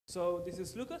So this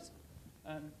is Lucas,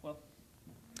 and well.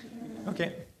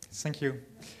 Okay, thank you.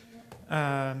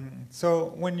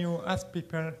 So when you ask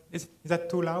people, is that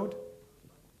too loud?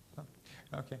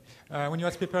 Okay. When you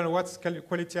ask people what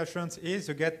quality assurance is,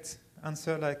 you get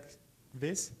answer like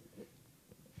this.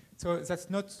 So that's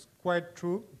not quite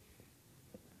true.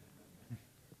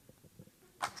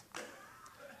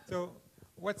 So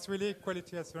what's really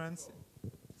quality assurance?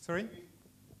 Sorry?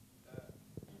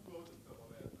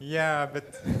 Yeah,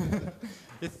 but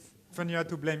it's funnier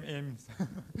to blame him.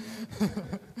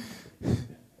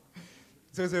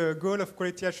 So the goal of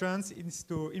quality assurance is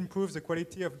to improve the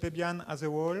quality of Debian as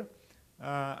a whole,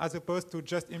 as opposed to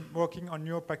just working on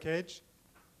your package.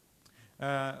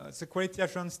 The quality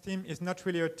assurance team is not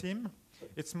really a team.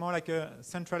 It's more like a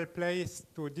central place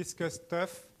to discuss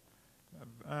stuff.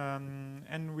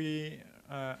 And we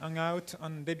hung out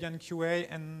on Debian QA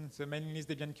and the mailing list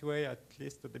Debian QA, at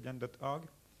least at debian.org.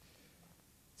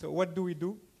 So what do we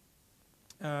do?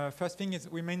 First thing is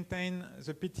we maintain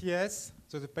the PTS,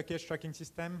 so the package tracking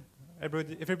system.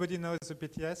 Everybody knows the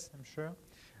PTS, I'm sure.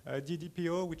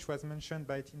 DDPO, which was mentioned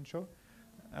by Tincho.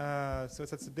 So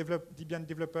that's the Debian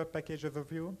developer package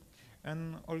overview,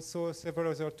 and also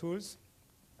several other tools.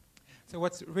 So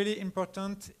what's really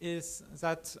important is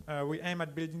that we aim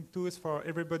at building tools for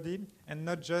everybody and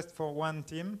not just for one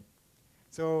team.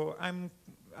 So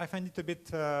I find it a bit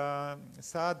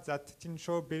sad that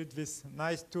Tincho built this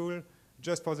nice tool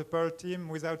just for the Perl team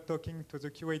without talking to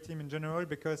the QA team in general,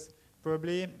 because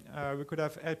probably we could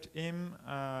have helped him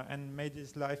and made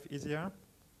his life easier.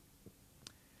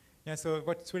 Yeah, so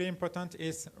what's really important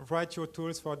is write your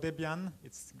tools for Debian.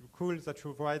 It's cool that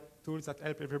you write tools that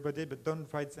help everybody, but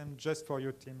don't write them just for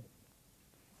your team.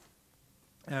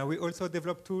 We also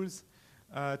develop tools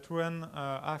to run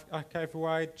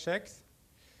archive-wide checks.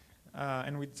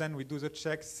 And then we do the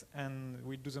checks and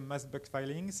we do the mass bug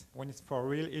filings when it's for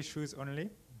real issues only,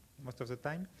 most of the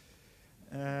time.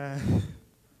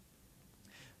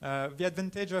 The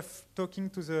advantage of talking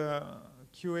to the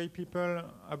QA people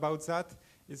about that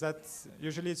is that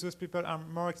usually those people are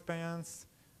more experienced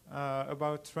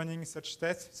about running such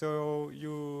tests, so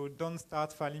you don't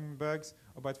start filing bugs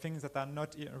about things that are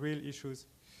not real issues.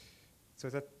 So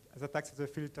that acts as a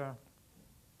filter.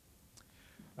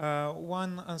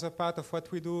 One other part of what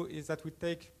we do is that we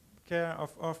take care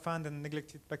of orphaned and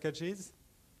neglected packages.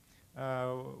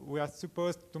 We are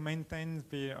supposed to maintain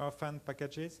the orphaned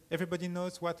packages. Everybody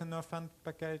knows what an orphaned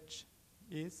package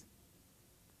is?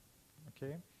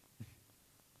 Okay.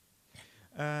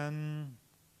 And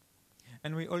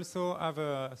we also have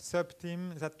a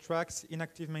sub-team that tracks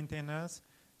inactive maintainers.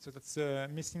 So that's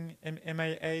missing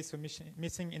MIA, so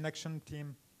missing in action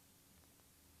team.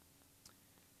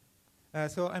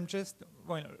 So I'm just,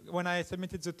 when I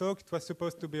submitted the talk, it was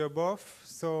supposed to be a BOF,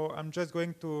 so I'm just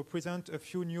going to present a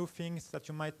few new things that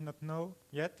you might not know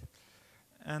yet.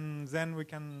 And then we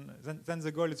can, then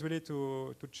the goal is really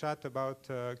to chat about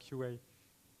QA.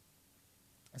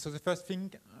 So the first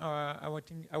thing I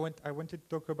wanted to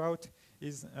talk about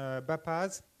is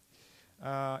Bapase.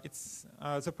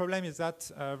 The problem is that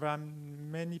there are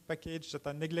many packages that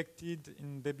are neglected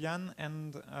in Debian,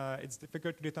 and it's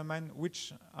difficult to determine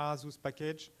which are those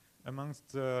packages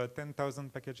amongst the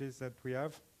 10,000 packages that we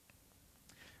have.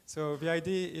 So the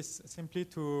idea is simply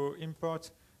to import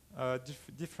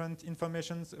different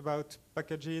informations about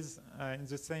packages in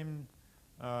the same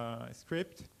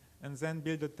script, and then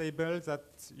build a table that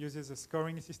uses a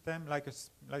scoring system, like a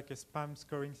spam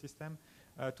scoring system,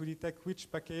 to detect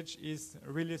which package is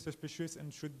really suspicious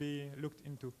and should be looked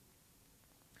into.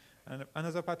 And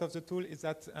another part of the tool is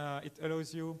that it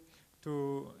allows you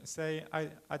to say,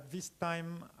 at this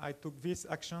time I took this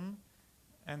action,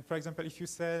 and for example, if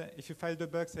you filed a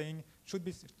bug saying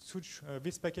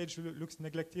this package looks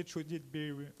neglected, should it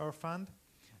be orphaned?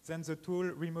 Then the tool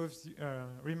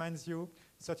reminds you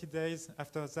 30 days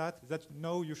after that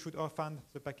no, you should orphan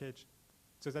the package.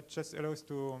 So that just allows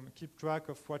to keep track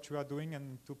of what you are doing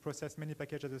and to process many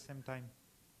packages at the same time.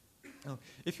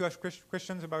 If you have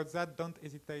questions about that, don't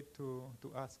hesitate to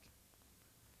ask.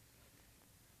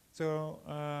 So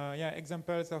yeah,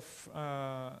 examples of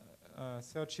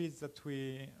searches that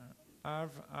we have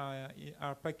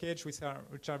are packages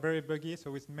which are very buggy,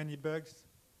 so with many bugs,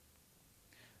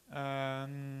 or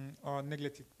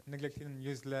neglected and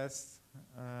useless,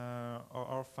 or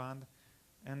orphaned.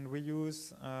 And we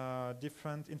use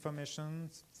different information,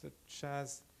 such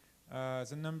as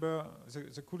the number,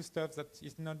 the cool stuff that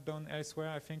is not done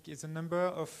elsewhere, I think, is the number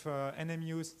of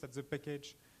NMUs that the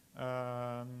package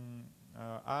had.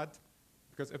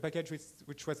 Because a package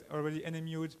which was already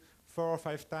NMU'd 4 or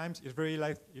 5 times, is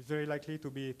very likely to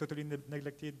be totally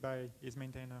neglected by his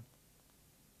maintainer.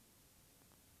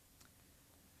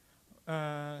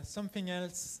 Something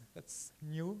else that's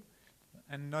new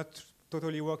and not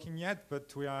totally working yet,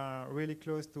 but we are really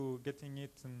close to getting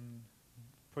it in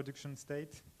production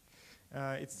state.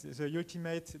 It's the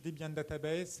Ultimate Debian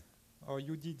Database, or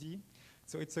UDD.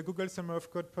 So it's a Google Summer of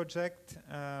Code project.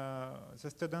 The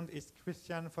student is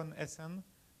Christian von Essen.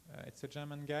 It's a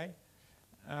German guy.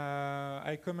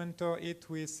 I commentor it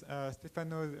with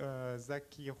Stefano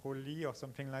Zacchiroli or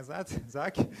something like that,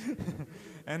 Zach,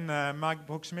 and Mark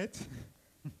Bruckschmidt.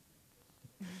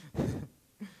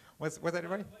 Was that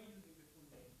right?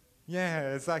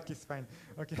 Yeah, Zach is fine.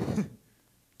 Okay.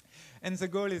 And the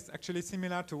goal is actually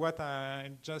similar to what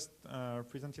I just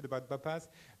presented about Bapase.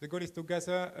 The goal is to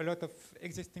gather a lot of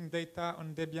existing data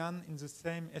on Debian in the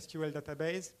same SQL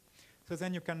database. So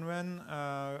then you can run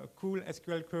cool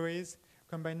SQL queries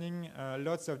combining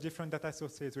lots of different data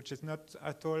sources, which is not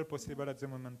at all possible at the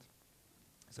moment.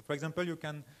 So for example, you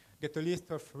can get a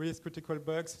list of really critical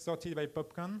bugs sorted by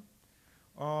popcorn,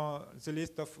 or the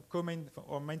list of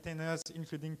maintainers,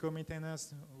 including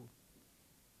co-maintainers.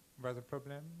 Was a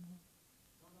problem?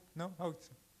 No? Oh,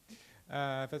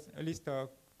 that's a list of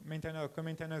maintainers or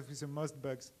co-maintainers with the most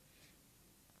bugs.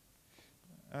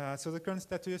 So the current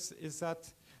status is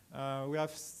that we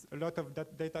have a lot of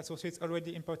data sources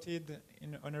already imported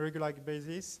on a regular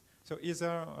basis. So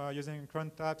either using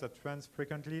cron tabs that runs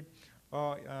frequently,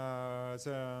 or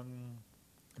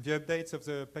the updates of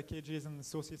the packages and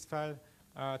sources file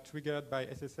are triggered by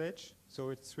SSH. So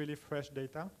it's really fresh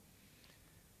data.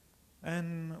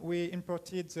 And we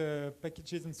imported the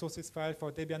packages and sources file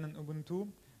for Debian and Ubuntu,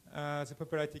 the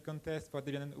popularity contest for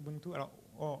Debian and Ubuntu.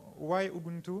 Why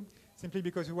Ubuntu? Simply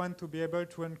because we want to be able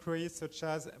to run queries such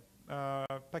as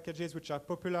packages which are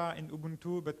popular in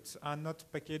Ubuntu but are not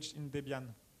packaged in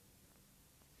Debian.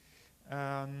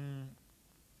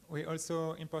 We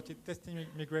also imported testing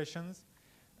migrations.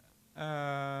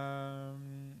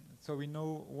 So we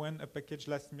know when a package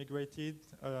last migrated,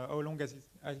 how long has it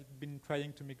been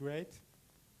trying to migrate.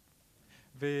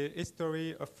 The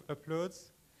history of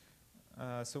uploads,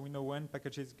 so we know when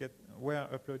packages were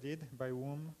uploaded, by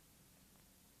whom.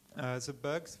 The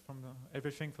bugs,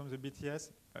 everything from the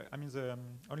BTS,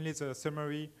 only the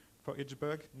summary for each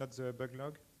bug, not the bug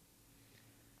log.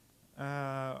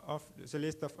 Of the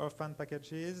list of orphaned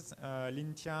packages,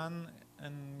 Lintian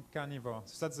and Carnivore.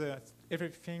 So that's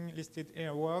everything listed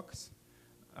here works,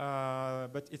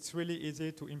 but it's really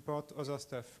easy to import other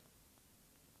stuff.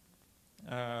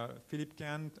 Philip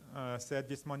Kent said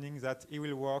this morning that he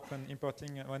will work on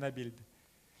importing when I build.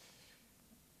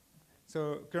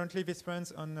 So currently this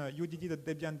runs on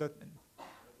udd.debian.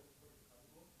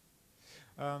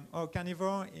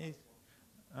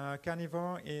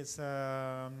 Carnivore is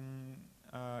a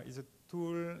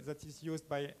tool that is used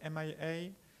by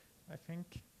MIA, I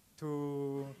think,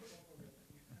 to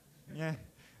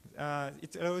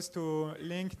it allows to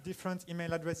link different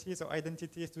email addresses or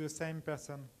identities to the same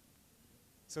person.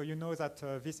 So you know that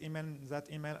this email and that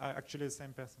email are actually the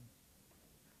same person.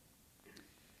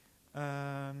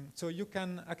 So you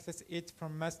can access it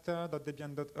from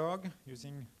master.debian.org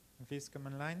using this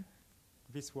command line.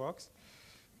 This works.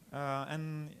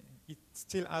 And it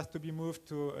still has to be moved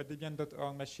to a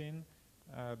debian.org machine,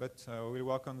 but we'll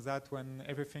work on that when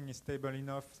everything is stable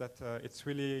enough that it's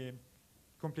really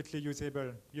completely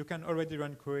usable. You can already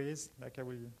run queries, like I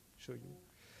will show you.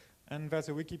 And there's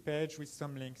a wiki page with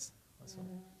some links also.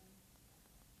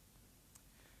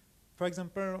 For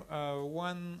example,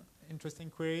 one interesting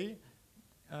query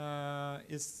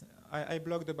is, I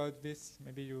blogged about this,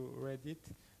 maybe you read it.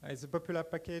 It's a popular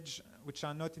package which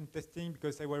are not in testing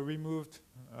because they were removed,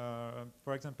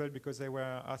 for example, because they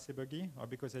were RC buggy or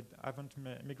because they haven't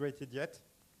migrated yet.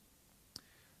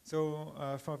 So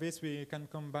for this, we can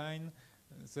combine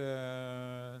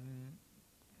the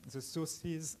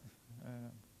sources,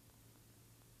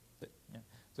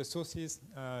 the sources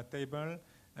table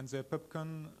and the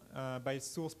popcorn by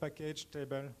source package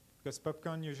table. Because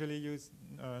popcorn usually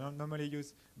normally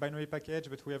use binary package,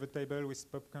 but we have a table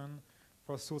with popcorn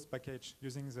for source package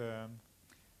using the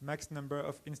max number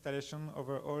of installation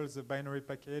over all the binary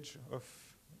package of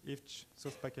each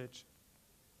source package.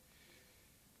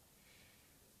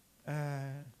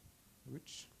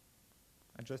 Which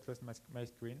I just lost my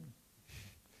screen.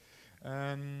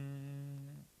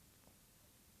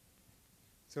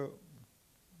 So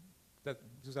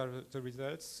those are the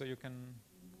results. So you can,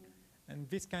 and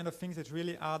this kind of things is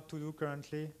really hard to do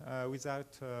currently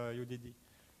without UDD.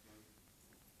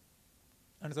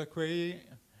 Another query,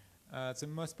 the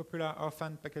most popular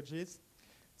orphaned packages.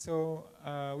 So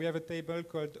we have a table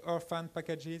called orphaned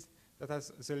packages that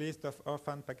has the list of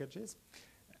orphaned packages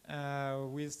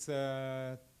with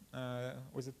a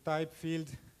type field,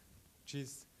 which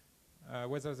is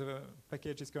whether the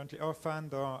package is currently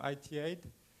orphaned or ITA'd.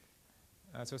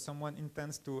 So someone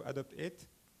intends to adopt it.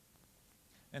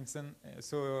 And then,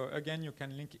 so again, you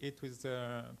can link it with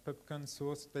the PubCon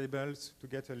source tables to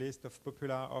get a list of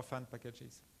popular orphaned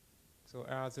packages. So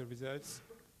here are the results.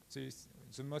 So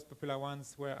the most popular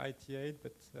ones were ITA'd,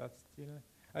 but that's still,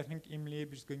 I think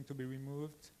imlib is going to be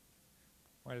removed.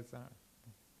 Well,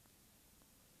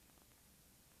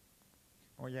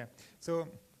 oh yeah. So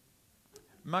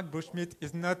Mark Bushmeat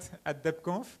is not at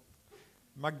DebConf.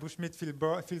 Mark Bushmeat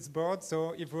feels bored,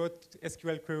 so he wrote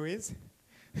SQL queries.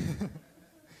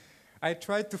 I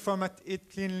tried to format it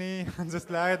cleanly on the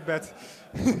slide, but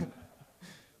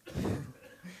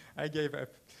I gave up.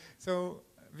 So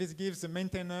this gives the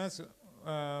maintainers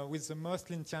with the most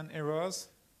lintian errors,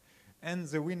 and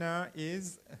the winner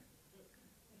is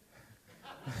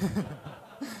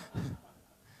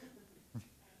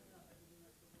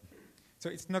so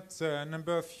it's not the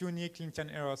number of unique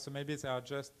lintian errors, so maybe there are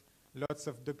just lots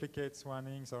of duplicates,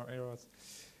 warnings, or errors.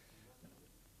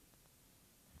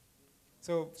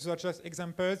 So these are just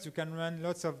examples. You can run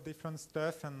lots of different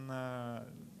stuff, and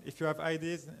if you have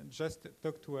ideas, just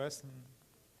talk to us.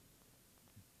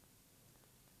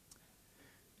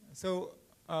 So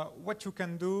what you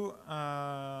can do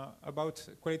about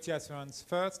quality assurance.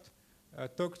 First,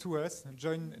 talk to us,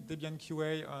 join Debian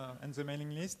QA and the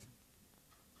mailing list.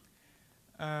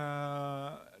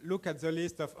 Look at the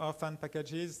list of orphan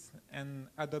packages and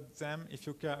adopt them if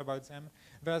you care about them.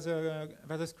 There's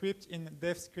a script in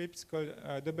dev scripts called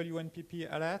WNPP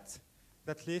alert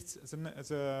that lists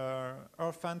the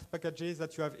orphaned packages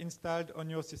that you have installed on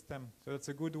your system. So that's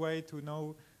a good way to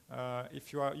know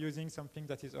if you are using something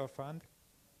that is orphaned.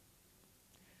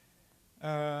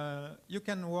 You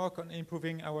can work on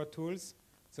improving our tools.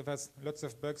 So there's lots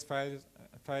of bugs filed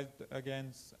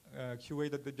against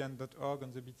qa.debian.org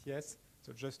on the BTS.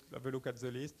 So just have a look at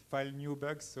the list, file new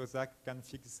bugs so Zach can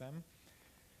fix them.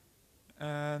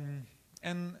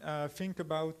 And think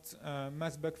about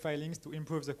mass bug filings to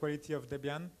improve the quality of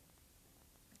Debian,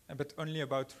 but only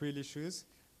about real issues,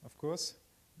 of course,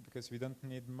 because we don't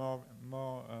need more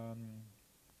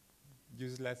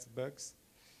useless bugs.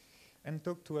 And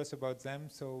talk to us about them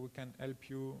so we can help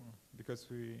you, because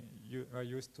you are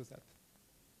used to that.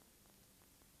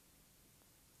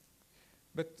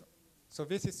 But so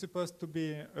this is supposed to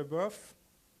be above.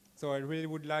 So I really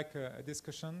would like a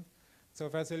discussion. So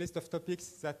there's a list of topics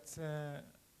that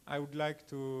I would like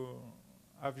to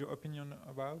have your opinion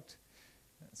about.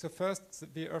 So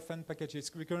first, the orphan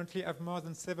packages. We currently have more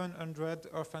than 700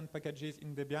 orphan packages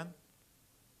in Debian.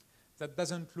 That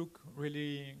doesn't look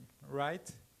really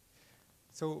right.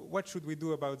 So what should we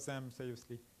do about them,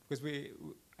 seriously? Because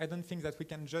I don't think that we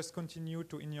can just continue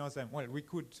to ignore them. Well, we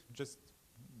could just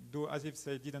do as if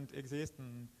they didn't exist.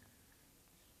 And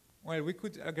well, we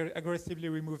could aggressively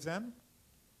remove them.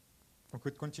 We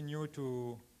could continue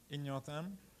to ignore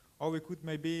them. Or we could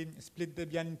maybe split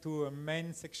Debian into a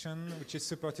main section, which is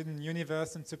supported in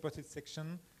universe and supported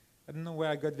section. I don't know where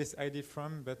I got this idea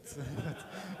from, but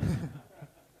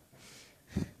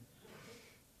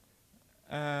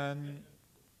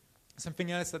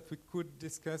something else that we could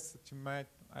discuss that you might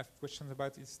have questions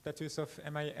about is status of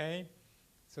MIA,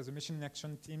 so the mission in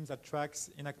action team that tracks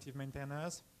inactive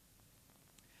maintainers.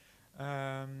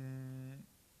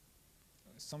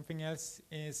 Something else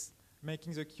is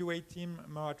making the QA team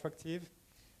more attractive.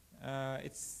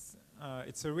 It's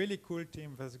a really cool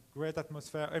team. There's a great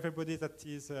atmosphere. Everybody that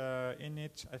is in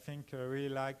it, I think, really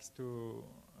likes to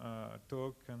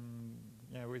talk and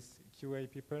with QA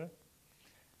people.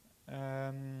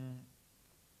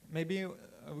 Maybe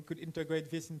we could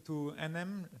integrate this into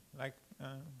NM, like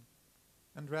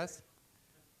Andreas.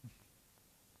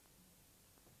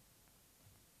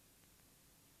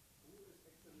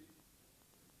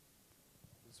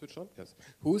 Switch on? Yes.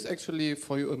 Who is actually,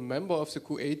 for you, a member of the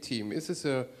QA team? Is this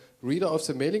a reader of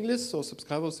the mailing list or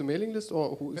subscriber of the mailing list,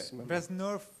 or who is? There's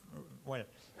no,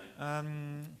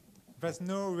 there's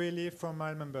no really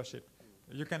formal membership.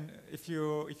 You can, if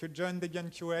you join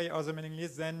Debian QA or the mailing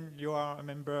list, then you are a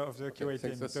member of the QA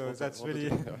team. So that's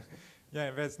really,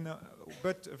 yeah. There's no,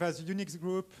 but there's a Unix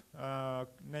group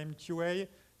named QA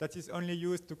that is only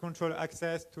used to control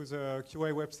access to the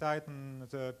QA website and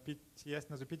the PTS.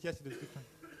 No, the PTS is different.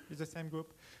 It's the same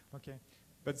group. Okay,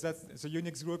 but that's the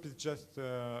Unix group is just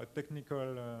a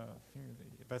technical thing.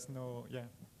 There's no, yeah.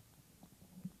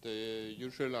 The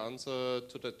usual answer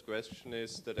to that question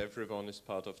is that everyone is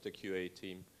part of the QA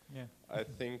team. Yeah. I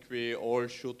think we all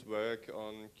should work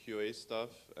on QA stuff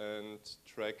and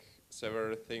track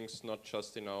several things, not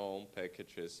just in our own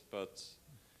packages, but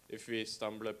if we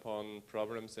stumble upon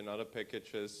problems in other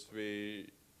packages, we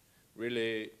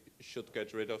really should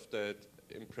get rid of that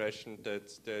impression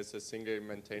that there's a single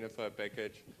maintainer for a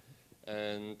package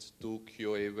and do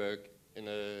QA work in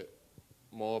a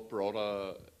more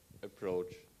broader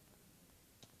approach.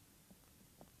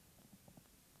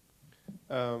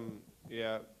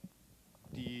 Yeah,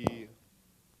 the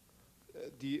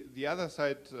other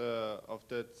side of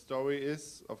that story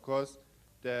is, of course,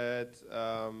 that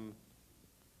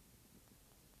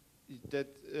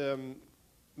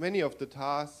many of the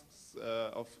tasks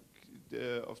of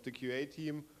the QA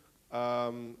team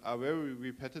are very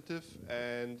repetitive,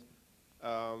 and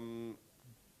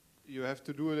you have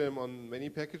to do them on many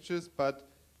packages, but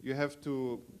you have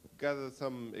to gather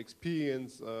some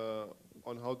experience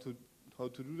on how to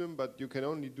do them, but you can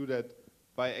only do that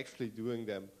by actually doing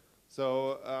them.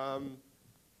 So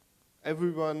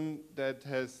everyone that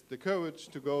has the courage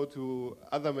to go to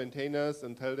other maintainers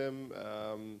and tell them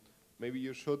maybe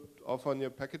you should off on your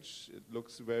package, it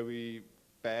looks very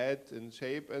bad in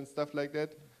shape and stuff like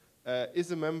that,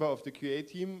 is a member of the QA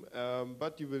team,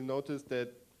 but you will notice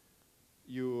that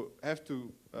you have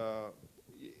to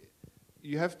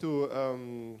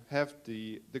have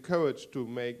the courage to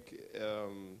make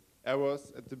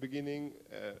errors at the beginning,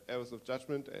 errors of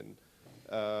judgment, and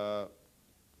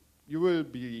you will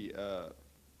be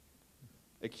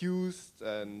accused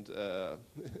and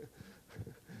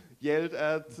yelled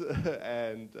at,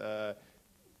 and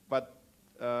but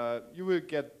you will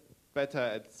get better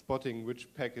at spotting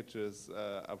which packages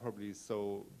are probably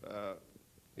so.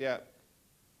 Yeah.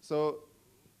 So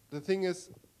the thing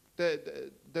is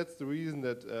that's the reason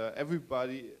that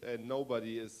everybody and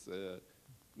nobody is a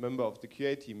member of the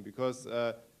QA team, because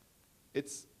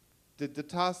it's the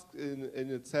task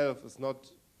in itself is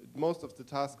not. Most of the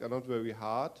tasks are not very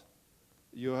hard.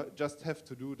 You just have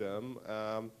to do them.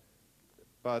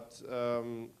 But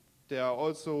they are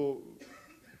also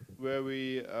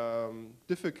very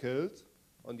difficult,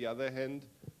 on the other hand,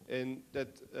 in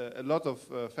that a lot of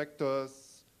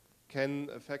factors can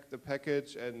affect the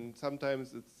package, and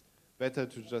sometimes it's better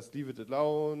to just leave it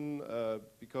alone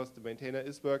because the maintainer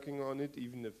is working on it,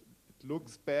 even if it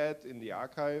looks bad in the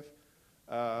archive.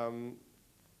 I'm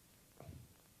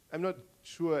not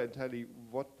sure entirely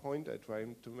what point I'm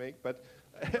trying to make, but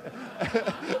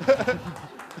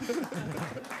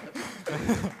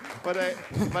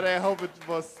but I hope it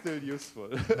was still useful.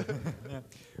 Yeah.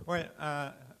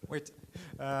 Well, wait.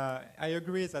 I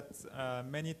agree that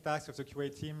many tasks of the QA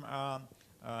team are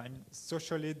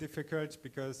socially difficult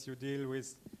because you deal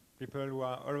with people who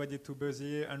are already too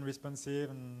busy, unresponsive,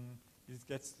 and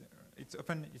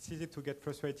it's easy to get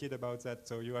frustrated about that.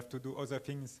 So you have to do other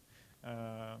things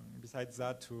besides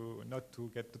that to not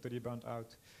to get totally burnt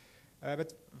out.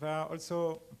 But there are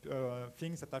also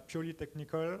things that are purely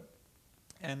technical,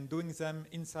 and doing them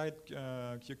inside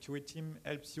QA team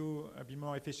helps you be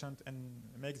more efficient and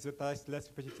makes the task less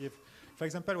repetitive. For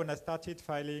example, when I started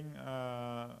filing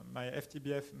my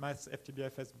mass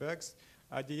FTBFS bugs,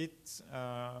 I did it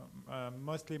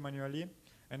mostly manually,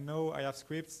 and now I have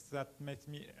scripts that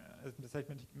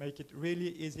make it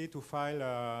really easy to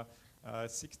file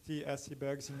 60 RC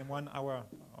bugs in 1 hour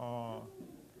or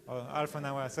half an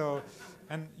hour. So,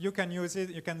 and you can use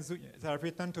it. They are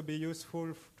written to be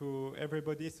useful to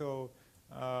everybody. So,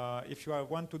 if you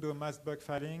want to do mass bug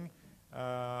filing,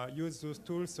 use those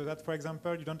tools so that, for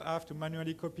example, you don't have to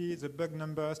manually copy the bug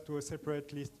numbers to a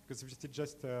separate list, because it's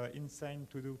just insane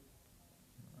to do.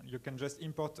 You can just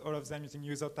import all of them using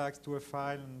user tags to a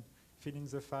file and fill in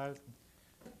the file.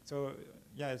 So,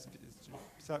 yeah,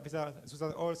 those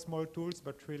are all small tools,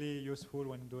 but really useful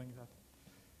when doing that.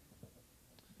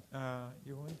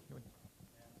 You want?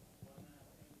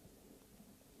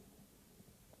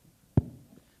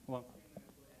 Well,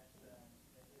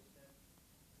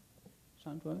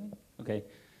 sound working? Okay.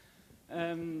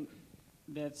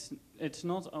 It's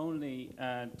not only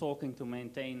talking to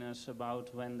maintainers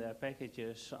about when their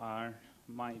packages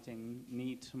might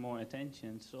need more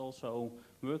attention. It's also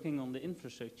working on the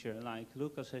infrastructure. Like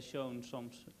Lucas has shown some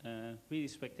really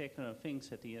spectacular things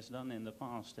that he has done in the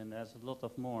past, and there's a lot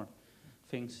of more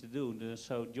things to do.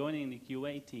 So joining the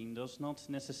QA team does not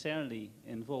necessarily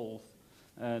involve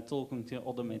talking to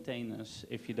other maintainers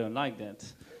if you don't like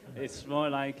that. It's more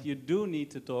like you do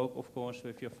need to talk, of course,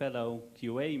 with your fellow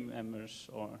QA members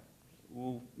or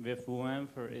with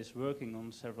whoever is working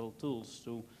on several tools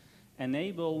to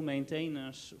enable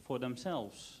maintainers for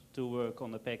themselves to work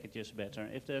on the packages better.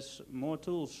 If there's more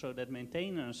tools so that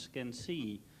maintainers can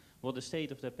see what the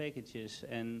state of their package is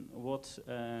and what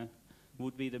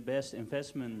would be the best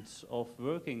investments of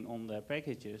working on their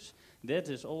packages, that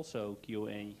is also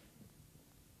QA.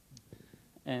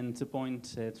 And the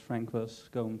point that Frank was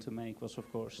going to make was,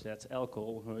 of course, that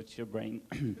alcohol hurts your brain.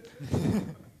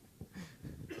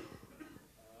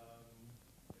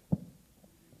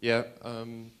 Yeah,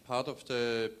 part of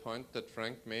the point that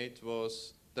Frank made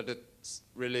was that it's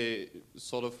really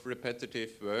sort of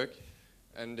repetitive work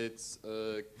and it's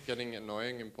getting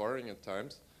annoying and boring at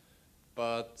times.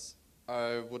 But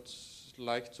I would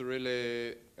like to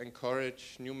really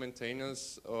encourage new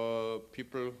maintainers or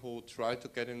people who try to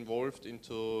get involved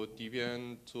into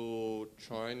Debian to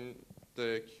join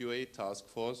the QA task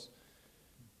force,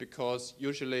 because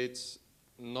usually it's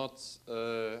not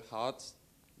hard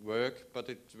work, but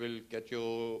it will get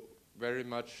you very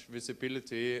much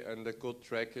visibility and a good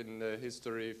track in the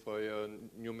history for your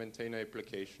new maintainer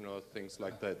application or things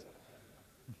like that.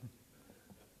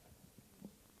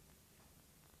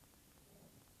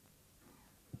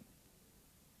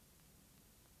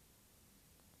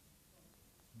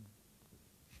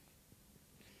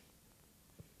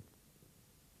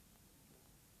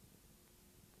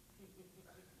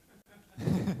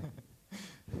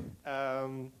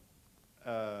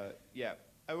 Yeah,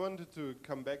 I wanted to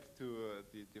come back to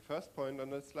the first point on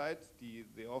the slide,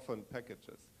 the orphaned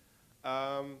packages.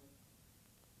 I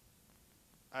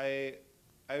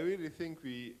really think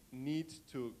we need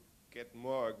to get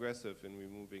more aggressive in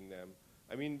removing them.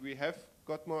 I mean, we have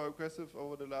got more aggressive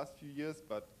over the last few years,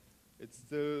 but it's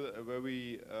still a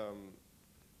very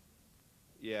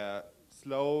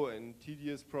slow and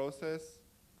tedious process.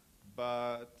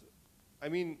 But I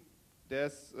mean,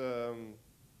 there's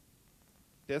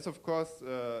of course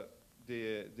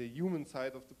the human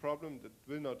side of the problem that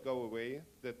will not go away,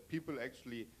 that people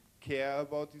actually care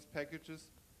about these packages.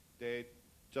 They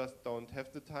just don't have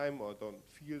the time or don't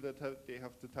feel that they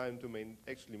have the time to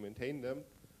actually maintain them.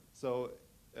 So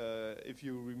if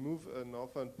you remove an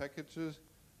orphaned package,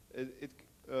 it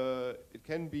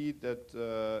can be that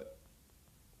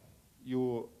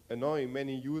you annoy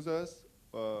many users.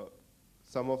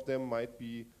 Some of them might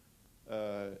be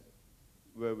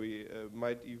where we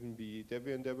might even be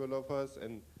Debian developers,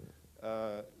 and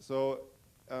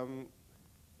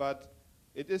but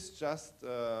it is just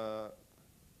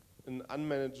an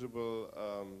unmanageable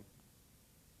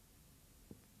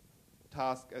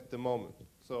task at the moment.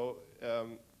 So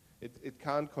it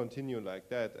can't continue like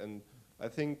that, and I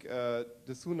think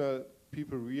the sooner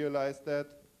people realize that,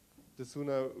 the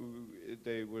sooner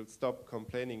they will stop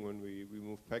complaining when we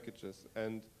remove packages.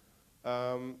 And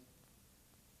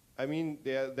I mean,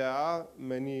 there are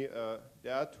many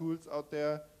tools out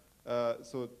there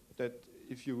so that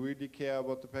if you really care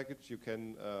about the package, you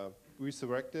can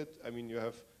resurrect it. I mean, you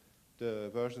have the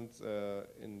versions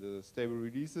in the stable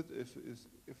release it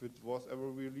if it was ever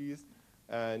released,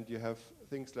 and you have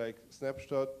things like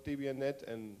snapshot, Debian.net,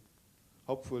 and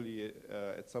hopefully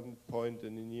at some point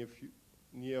in the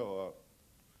near or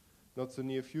not so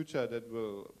near future that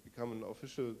will become an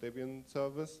official Debian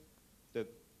service that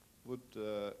would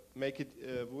make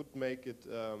it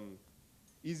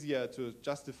easier to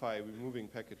justify removing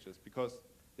packages, because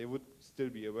they would still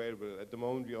be available. At the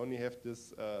moment, we only have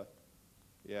this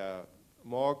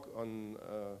morgue on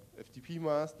FTP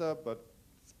master, but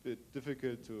it's a bit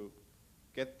difficult to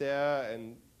get there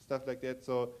and stuff like that.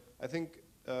 So I think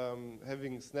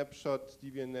having snapshot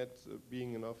Debian.net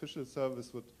being an official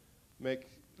service would make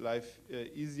life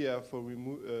easier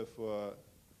for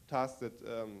tasks that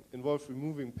involve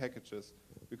removing packages,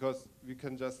 because we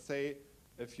can just say,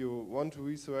 if you want to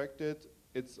resurrect it,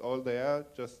 it's all there,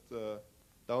 just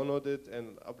download it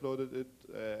and upload it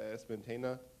as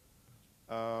maintainer.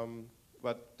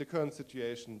 But the current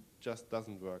situation just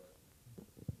doesn't work.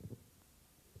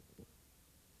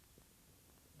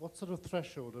 What sort of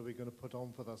threshold are we going to put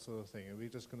on for that sort of thing? Are we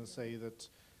just going to say that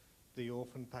the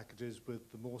orphan packages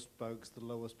with the most bugs, the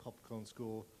lowest popcorn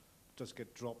score, just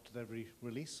get dropped at every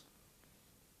release?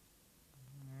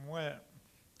 Well,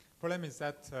 problem is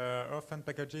that orphan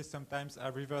packages sometimes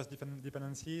have reverse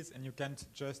dependencies, and you can't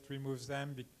just remove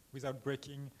them without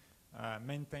breaking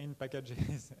maintained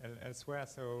packages elsewhere.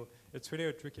 So it's really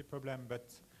a tricky problem.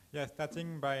 But yeah,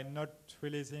 starting by not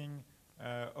releasing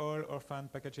all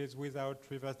orphaned packages without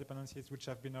reverse dependencies, which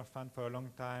have been orphaned for a long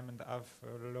time and have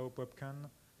low popcorn.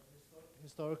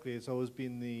 Historically, it's always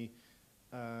been the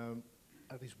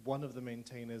at least one of the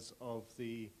maintainers of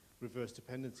the reverse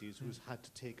dependencies who's had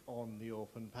to take on the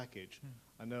orphan package.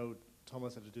 I know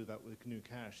Thomas had to do that with GNU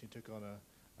Cache. He took on a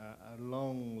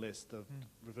long list of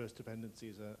reverse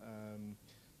dependencies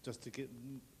just to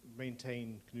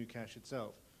maintain GNU Cache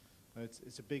itself.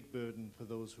 It's a big burden for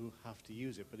those who have to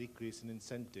use it, but equally it's an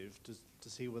incentive to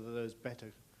see whether there's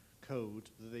better code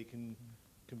that they can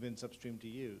convince upstream to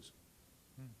use.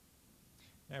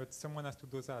 Yeah, but someone has to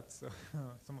do that, so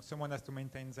someone has to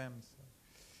maintain them. So.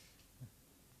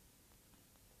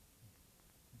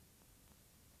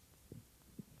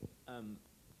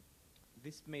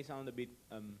 This may sound a bit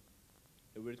a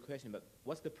weird question, but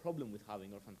what's the problem with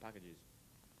having orphan packages?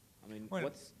 I mean,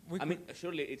 Well,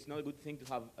 surely it's not a good thing to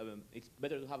have. It's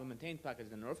better to have a maintained package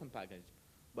than an orphan package.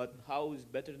 But how is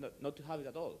better not to have it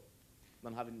at all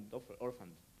than having it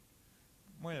orphaned?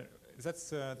 Well,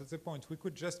 that's the point. We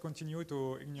could just continue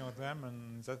to ignore them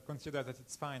and consider that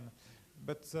it's fine.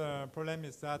 But the problem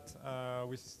is that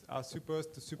we are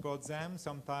supposed to support them.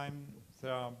 Sometimes they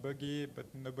are buggy, but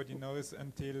nobody knows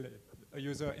until a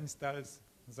user installs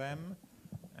them.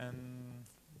 And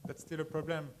that's still a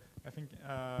problem. I think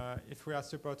if we are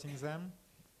supporting them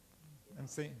and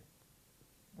say,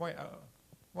 well,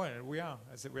 we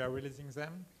are releasing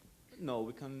them. No,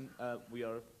 we can. We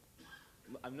are.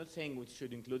 I'm not saying we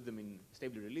should include them in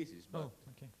stable releases, but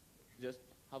just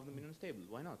have them in unstable.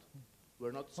 Why not?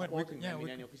 We're not supporting them in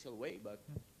any official way, but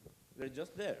they're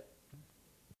just there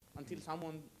until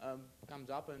someone comes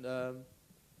up and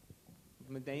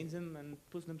maintains them and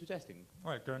puts them to testing.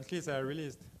 Well, currently they are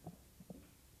released.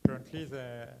 Currently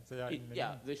they are in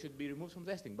yeah, they should be removed from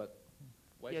testing, but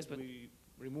why should we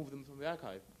remove them from the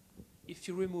archive? If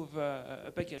you remove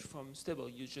a package from stable,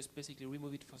 you just basically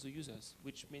remove it for the users,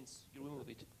 which means you remove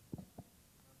it.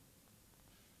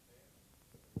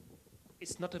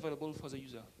 It's not available for the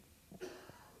user.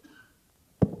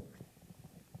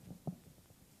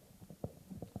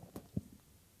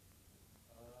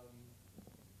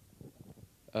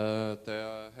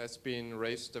 There has been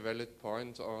raised a valid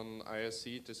point on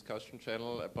IRC discussion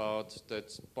channel about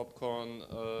that popcorn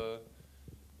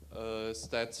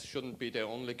stats shouldn't be the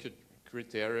only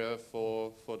criteria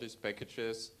for these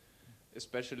packages,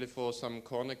 especially for some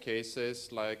corner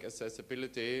cases like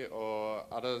accessibility or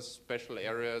other special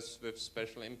areas with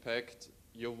special impact.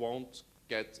 You won't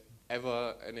get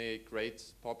ever any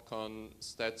great popcorn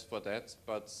stats for that,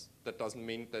 but that doesn't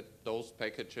mean that those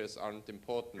packages aren't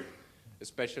important.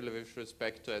 Especially with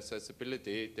respect to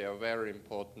accessibility, they are very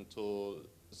important to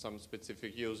some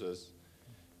specific users.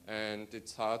 And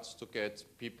it's hard to get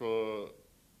people,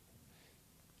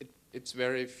 it's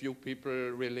very few people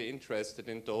really interested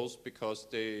in those because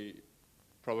they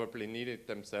probably need it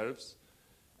themselves.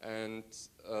 And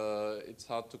it's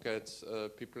hard to get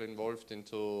people involved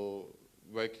into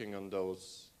working on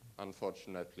those,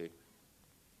 unfortunately.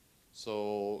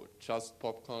 So just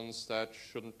popcorn stats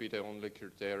shouldn't be the only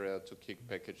criteria to kick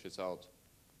packages out.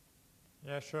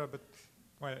 Yeah, sure, but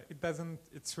well, it doesn't.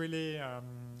 It's really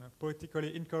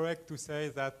politically incorrect to say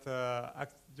that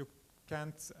you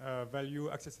can't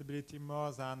value accessibility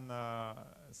more than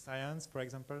science, for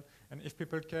example. And if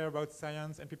people care about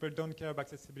science and people don't care about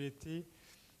accessibility,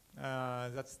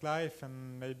 that's life,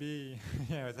 and maybe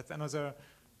yeah, that's another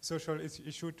social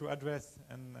issue to address.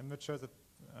 And I'm not sure that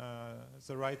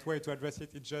the right way to address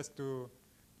it is just to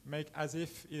make as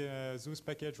if those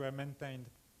packages were maintained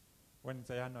when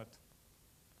they are not.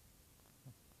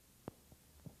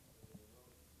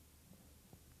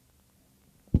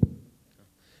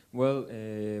 Well,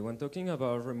 when talking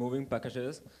about removing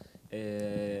packages,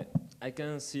 I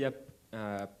can see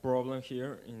a problem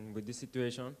here with this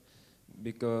situation,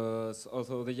 because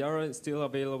although they are still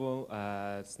available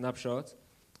as snapshots,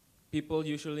 people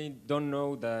usually don't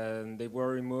know that they were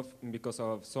removed because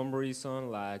of some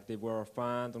reason, like they were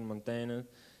found or maintained,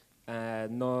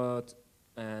 and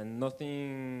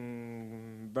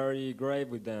nothing very grave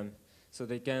with them. So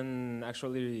they can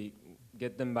actually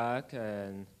get them back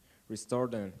and restore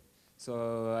them.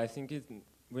 So I think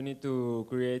we need to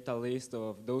create a list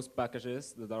of those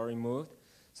packages that are removed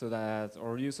so that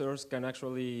our users can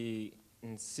actually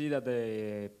see that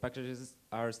the packages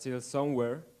are still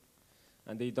somewhere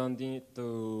and they don't need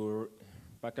to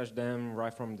package them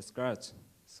right from the scratch.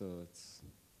 So it's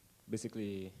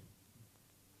basically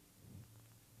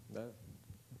that.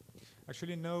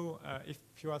 Actually, no, if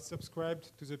you are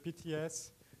subscribed to the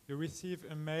PTS, you receive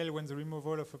a mail when the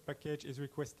removal of a package is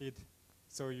requested.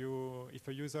 So if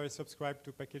a user is subscribed to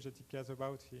a package that he cares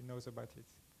about, he knows about it.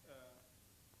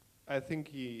 I think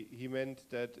he meant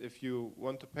that if you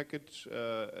want to package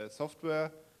a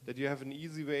software, that you have an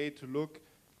easy way to look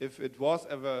if it was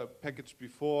ever packaged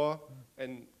before,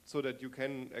 and so that you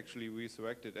can actually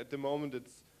resurrect it. At the moment,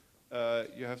 it's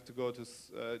you have to go to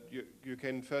you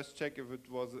can first check if it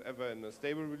was ever in a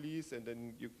stable release, and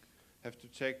then you have to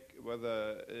check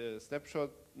whether a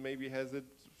snapshot maybe has it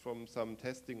from some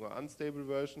testing or unstable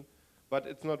version. but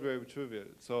it's not very trivial.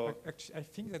 So actually, I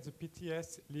think that the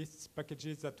PTS lists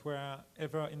packages that were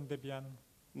ever in Debian.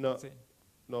 no,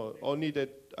 no, only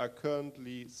that are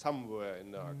currently somewhere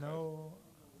in the archive. No.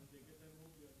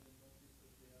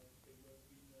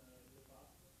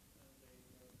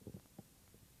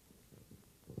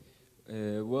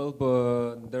 Well,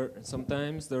 but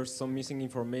sometimes there's some missing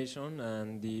information,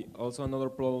 and also another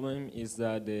problem is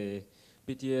that the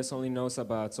PTS only knows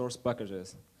about source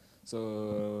packages,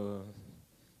 so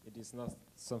it is not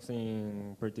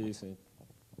something pretty easy.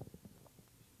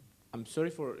 I'm sorry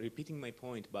for repeating my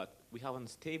point, but we have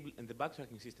unstable and the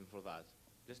backtracking system for that.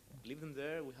 Just leave them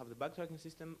there. We have the backtracking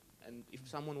system, and if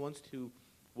someone wants to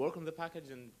work on the package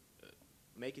and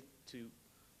make it to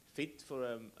fit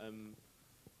for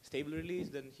stable release,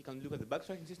 then he can look at the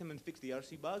backtracking system and fix the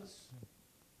RC bugs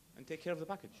and take care of the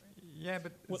package. Yeah,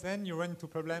 but then you run into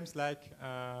problems like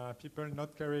people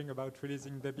not caring about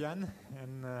releasing Debian,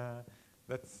 and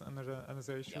that's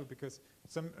another issue, because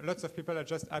lots of people are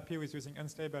just happy with using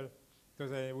unstable, so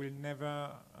they will never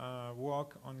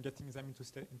work on getting them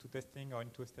into testing or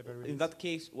into a stable release. In that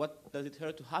case, what does it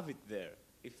hurt to have it there?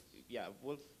 If you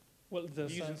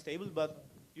use unstable, but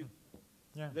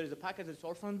there is a package that's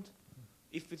orphaned.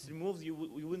 If it's removed, you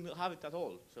wouldn't have it at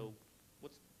all. So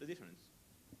what's the difference?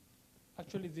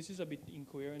 Actually, this is a bit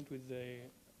incoherent with the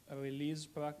release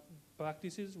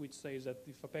practices, which says that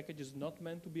if a package is not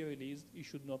meant to be released, it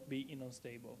should not be in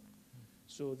unstable.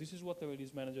 So this is what the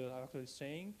release manager are actually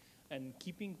saying, and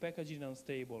keeping packages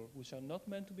unstable, which are not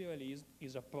meant to be released,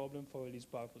 is a problem for release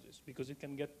purposes, because it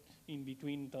can get in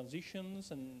between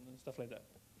transitions and stuff like that.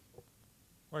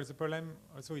 Well, the problem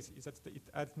also is that it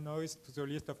adds noise to the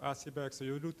list of RC bugs. So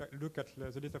you look at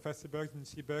the list of RC bugs and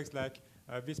see bugs like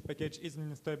this package is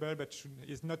unstable but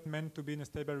is not meant to be in a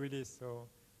stable release. So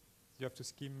you have to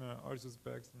skim all those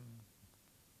bugs.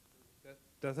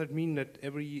 Does that mean that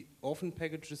every orphan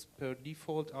package is per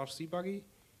default RC buggy?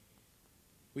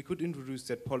 We could introduce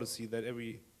that policy that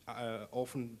every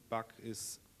orphan bug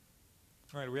is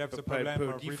we have the problem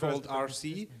per default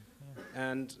RC,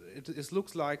 and it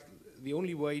looks like the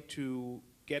only way to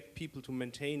get people to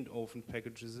maintain orphan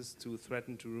packages is to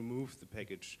threaten to remove the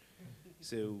package.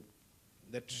 So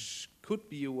that could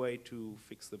be a way to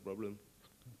fix the problem.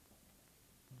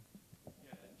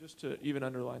 Yeah, just to even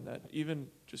underline that,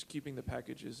 even just keeping the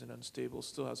packages in unstable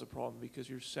still has a problem, because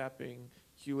you're sapping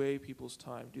QA people's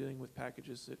time dealing with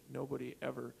packages that nobody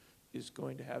ever is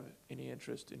going to have any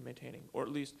interest in maintaining, or at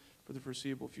least for the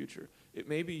foreseeable future. It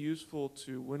may be useful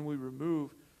to, when we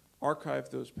remove, archive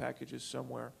those packages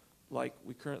somewhere, like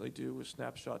we currently do with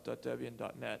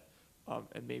snapshot.debian.net,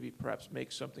 and maybe perhaps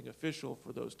make something official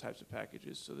for those types of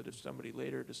packages, so that if somebody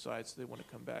later decides they want to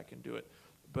come back and do it.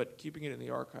 But keeping it in the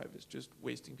archive is just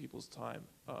wasting people's time.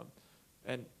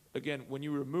 And again, when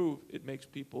you remove, it makes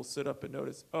people sit up and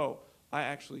notice, oh, I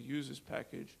actually use this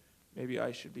package, maybe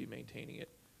I should be maintaining it.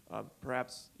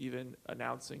 Perhaps even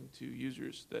announcing to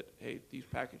users that, hey, these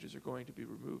packages are going to be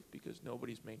removed because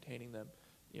nobody's maintaining them.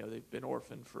 You know, they've been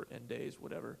orphaned for N days,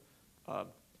 whatever.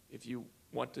 If you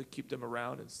want to keep them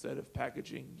around instead of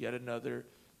packaging yet another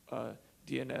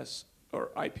DNS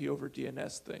or IP over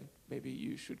DNS thing, maybe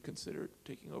you should consider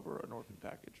taking over an orphan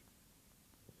package.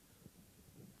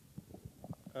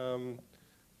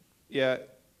 Yeah,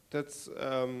 that's,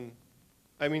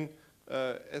 I mean,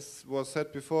 as was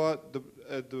said before,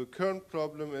 the current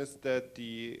problem is that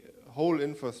the whole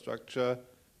infrastructure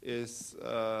is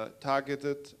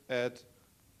targeted at,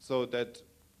 so that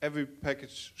every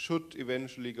package should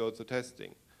eventually go to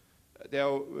testing. There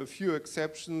are a few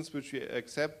exceptions which we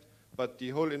accept, but the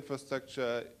whole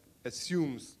infrastructure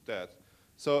assumes that.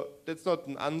 So that's not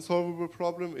an unsolvable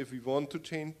problem if we want to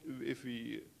change,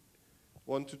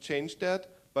 that,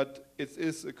 but it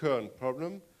is a current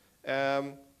problem.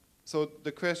 So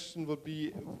the question would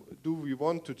be, do we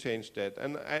want to change that?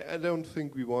 And I don't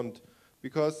think we want,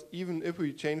 because even if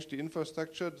we change the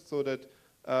infrastructure so that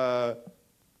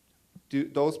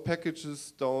those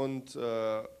packages don't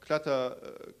clutter,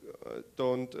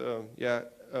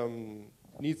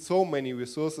 need so many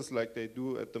resources like they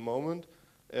do at the moment,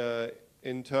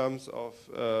 in terms of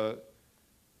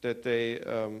that they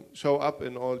show up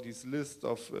in all these lists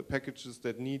of packages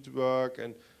that need work,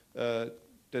 and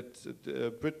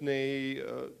that Brittany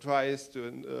tries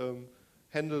to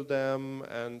handle them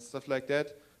and stuff like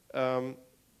that.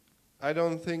 I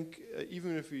don't think,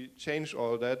 even if we change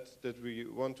all that, that we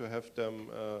want to have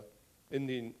them in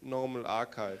the normal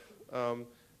archive.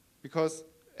 Because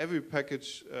every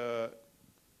package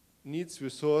needs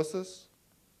resources,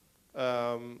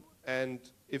 and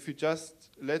if you just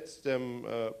let them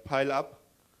pile up,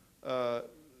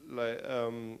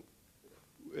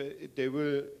 they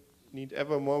will need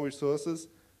ever more resources,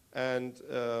 and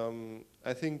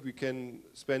I think we can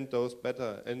spend those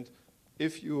better. And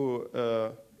if you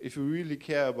really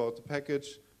care about the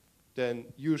package, then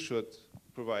you should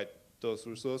provide those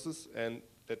resources, and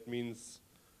that means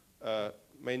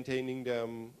maintaining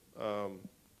them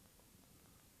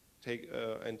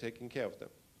and taking care of them.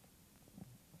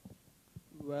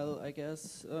 Well, I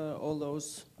guess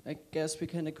I guess we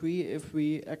can agree if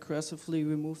we aggressively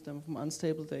remove them from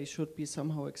unstable, they should be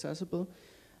somehow accessible.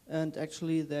 And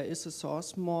actually there is a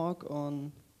source mark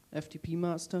on FTP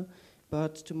master,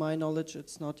 but to my knowledge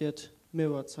it's not yet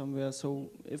mirrored somewhere. So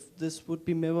if this would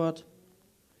be mirrored,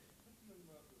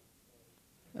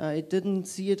 I didn't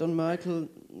see it on Merkle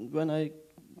when I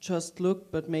just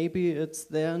looked, but maybe it's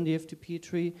there in the FTP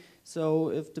tree. So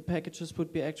if the packages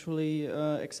would be actually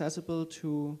accessible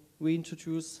to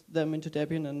reintroduce them into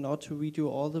Debian and not to redo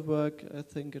all the work, I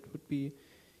think it would be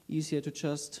easier to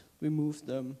just remove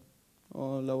them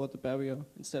or lower the barrier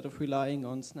instead of relying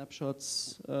on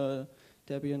snapshots,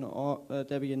 Debian or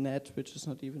Debian.net, which is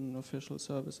not even an official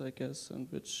service, I guess, and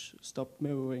which stopped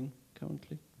mirroring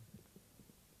currently.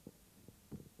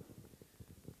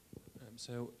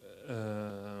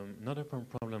 Another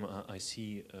problem I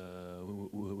see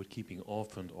with keeping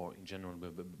orphaned or in general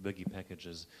buggy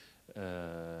packages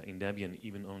in Debian,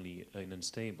 even only in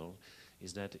unstable,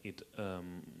 is that it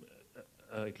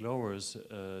lowers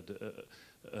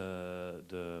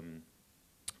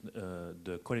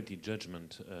the quality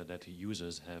judgment that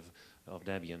users have of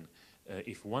Debian.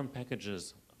 If one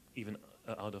packages, even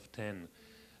out of 10,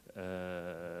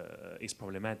 is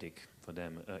problematic for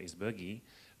them, is buggy,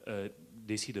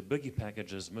 they see the buggy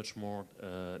packages much more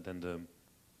than the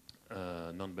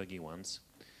non-buggy ones.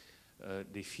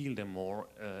 They feel them more,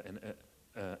 and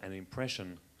an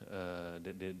impression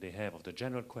that they have of the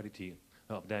general quality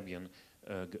of Debian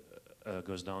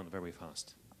goes down very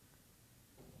fast.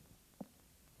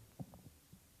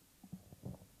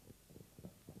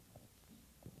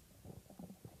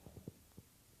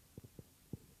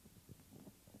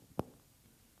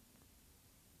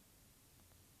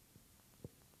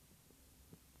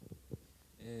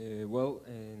 Well,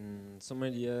 in some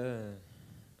idea,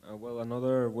 well,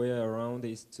 another way around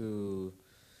is to,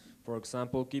 for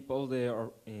example, keep all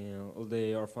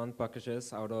the orphaned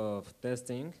packages out of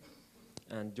testing,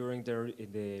 and during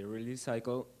the release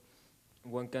cycle,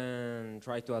 one can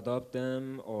try to adopt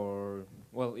them, or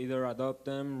well, either adopt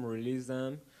them, release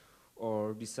them,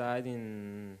 or decide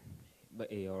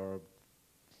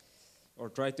or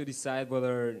try to decide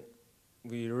whether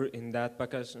in that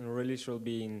package really should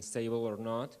be unstable or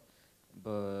not,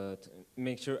 but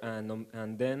make sure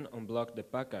and then unblock the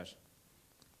package,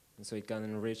 and so it can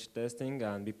enrich testing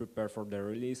and be prepared for the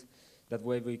release. That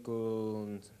way we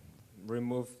could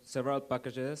remove several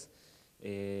packages,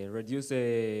 reduce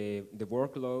the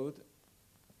workload,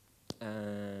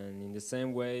 and in the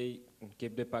same way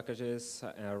keep the packages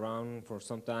around for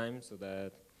some time so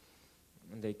that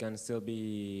they can still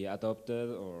be adopted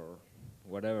or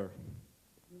whatever.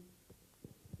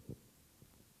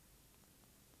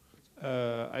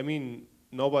 I mean,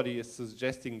 nobody is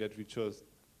suggesting that we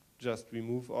just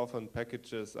remove orphaned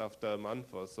packages after a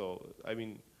month or so. I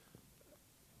mean,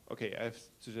 okay, I've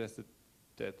suggested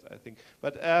that, I think,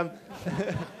 but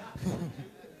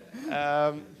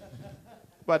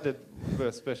but it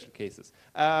were special cases.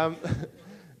 I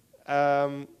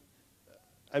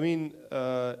mean,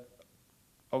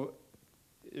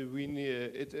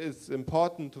 it is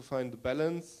important to find the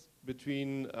balance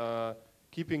between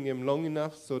keeping them long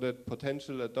enough so that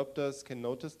potential adopters can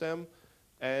notice them,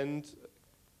 and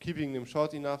keeping them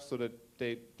short enough so that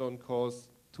they don't cause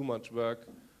too much work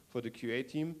for the QA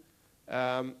team.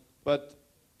 But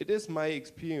it is my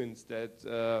experience that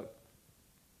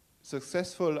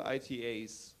successful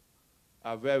ITAs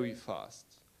are very fast,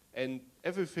 and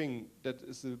everything that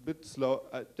is a bit slow,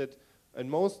 and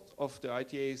most of the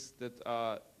ITAs that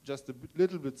are just a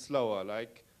little bit slower,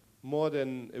 like more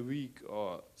than a week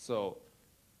or so,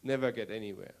 never get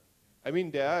anywhere. I mean,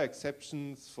 there are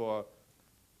exceptions for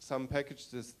some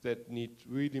packages that need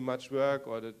really much work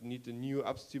or that need a new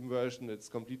upstream version that's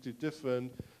completely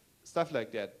different, stuff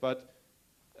like that. But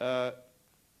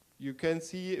you can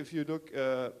see if you look,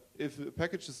 if a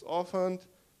package is orphaned,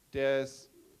 there's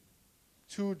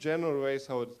two general ways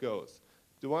how it goes.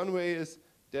 The one way is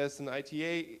there's an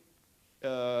ITA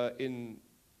in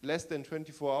less than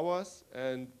 24 hours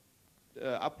and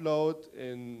upload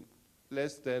in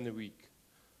less than a week.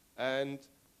 And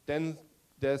then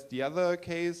there's the other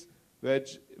case where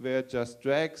it just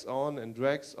drags on and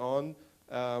drags on,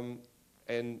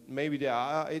 and maybe there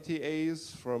are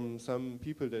ITAs from some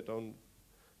people that don't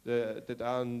that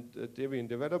aren't Debian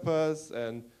developers,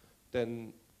 and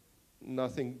then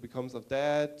nothing becomes of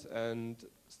that and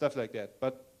stuff like that.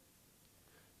 But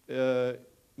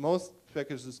most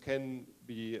packages can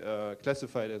be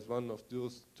classified as one of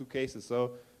those two cases.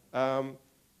 So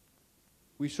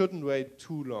we shouldn't wait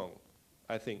too long,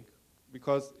 I think,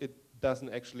 because it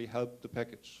doesn't actually help the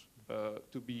package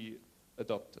to be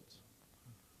adopted.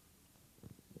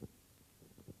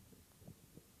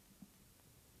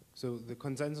 So the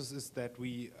consensus is that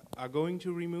we are going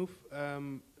to remove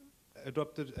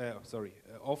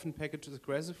orphan packages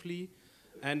aggressively,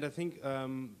 and I think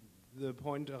the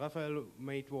point Raphael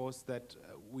made was that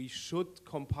we should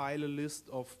compile a list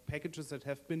of packages that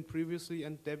have been previously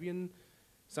in Debian,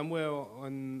 somewhere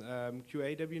on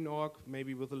QA Debian.org,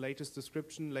 maybe with the latest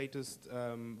description, latest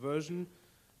version,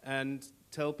 and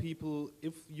tell people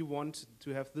if you want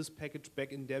to have this package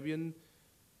back in Debian,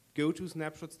 go to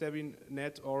snapshots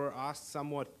Debian.net or ask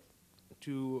someone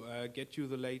to get you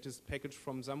the latest package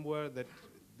from somewhere.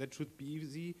 That should be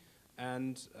easy,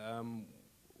 and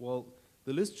well,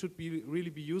 the list should really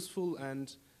be useful,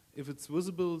 and if it's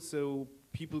visible, so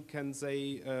people can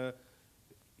say,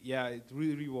 yeah, it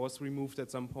really was removed at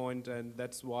some point, and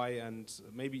that's why, and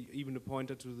maybe even a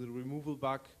pointer to the removal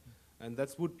bug, and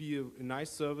that would be a nice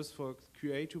service for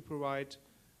QA to provide,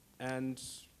 and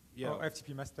yeah. Or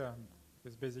FTP master.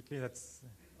 Because basically that's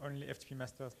only FTP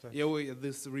master stuff. Yeah, well,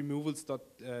 this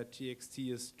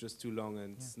removals.txt is just too long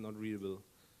and it's not readable.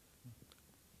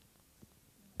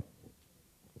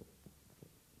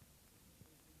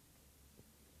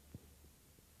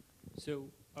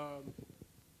 So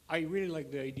I really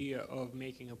like the idea of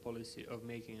making a policy of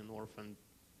making an orphan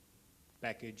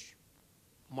package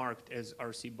marked as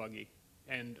RC buggy.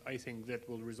 And I think that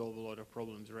will resolve a lot of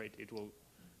problems, right? It will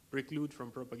preclude from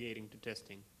propagating to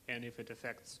testing. And if it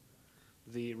affects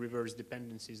the reverse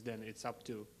dependencies, then it's up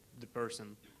to the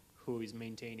person who is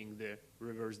maintaining the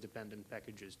reverse dependent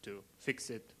packages to fix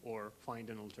it or find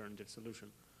an alternative solution.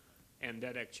 And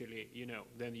that actually, you know,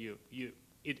 then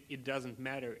it doesn't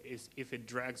matter if it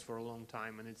drags for a long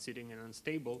time and it's sitting and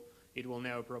unstable, it will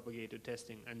never propagate to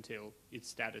testing until its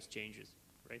status changes,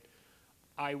 right?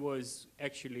 I was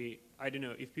actually, I don't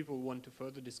know, if people want to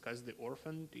further discuss the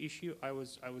orphaned issue, I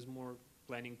was more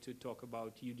planning to talk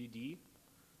about UDD.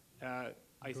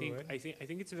 I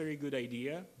think it's a very good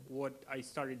idea. What I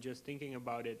started just thinking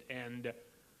about it, and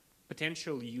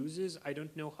potential uses, I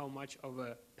don't know how much of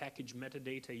a package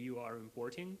metadata you are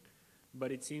importing,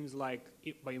 but it seems like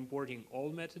by importing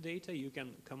all metadata, you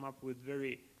can come up with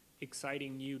very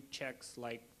exciting new checks.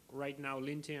 Like right now,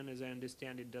 Lintian, as I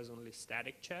understand it, does only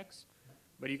static checks,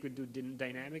 but you could do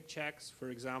dynamic checks. For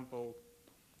example,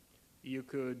 you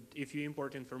could, if you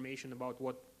import information about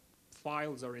what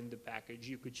files are in the package,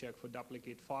 you could check for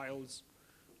duplicate files,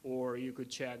 or you could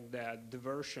check that the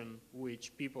version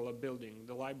which people are building,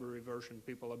 the library version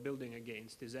people are building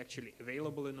against, is actually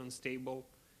available and unstable,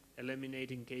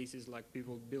 eliminating cases like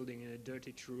people building in a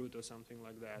dirty root or something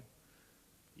like that.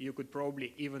 You could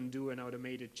probably even do an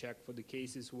automated check for the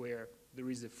cases where there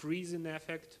is a freeze in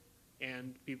effect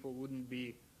and people would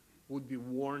be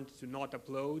warned to not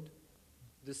upload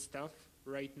this stuff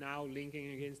right now,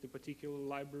 linking against the particular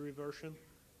library version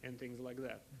and things like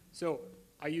that. So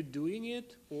are you doing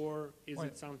it, or is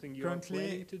it something you're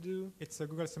planning to do? It's a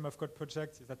Google Sum of Code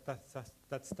project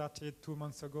that started 2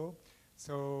 months ago.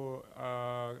 So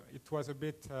it was a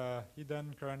bit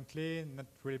hidden currently, not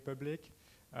really public.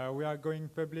 We are going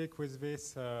public with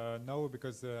this now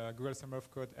because Google Summer of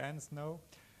Code ends now.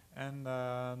 And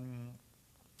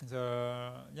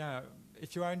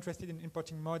if you are interested in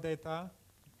importing more data,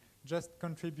 just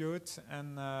contribute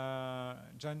and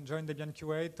join Debian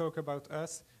QA, talk about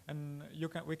us, and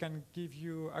we can give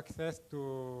you access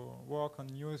to work on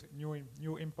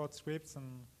new import scripts.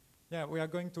 And yeah, we are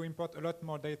going to import a lot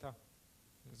more data.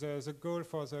 The goal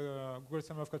for the Google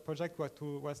Summer of Code project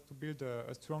was to build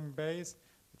a strong base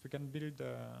that we can build,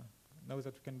 now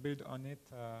that we can build on it.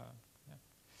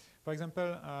 For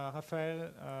example,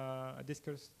 Raphael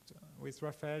discussed with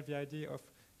Raphael the idea of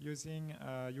using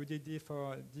UDD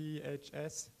for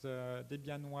DHS, the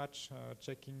Debian Watch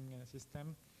checking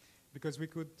system, because we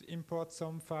could import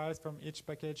some files from each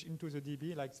package into the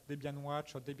DB, like Debian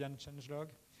Watch or Debian changelog,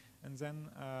 and then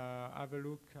have a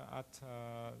look at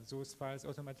those files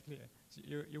automatically. So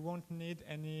you won't need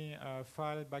any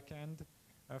file backend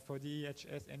for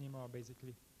DHS anymore,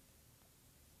 basically.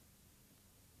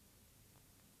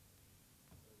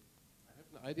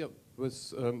 Idea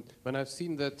was when I've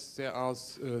seen that there are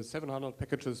 700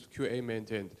 packages QA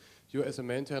maintained. You as a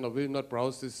maintainer will not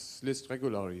browse this list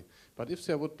regularly. But if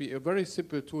there would be a very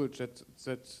simple tool that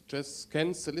just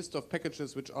scans the list of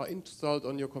packages which are installed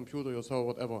on your computer, your server,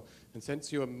 whatever, and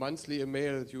sends you a monthly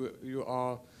email that you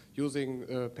are using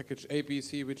package A, B,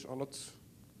 C, which are not...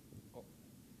 Oh.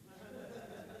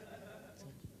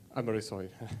 I'm very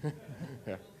sorry.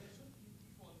 Yeah.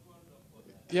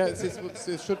 Yeah,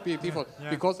 this should be default. Yeah.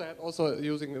 Because I had also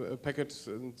using a package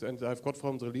and I've got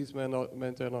from the release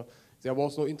maintainer, there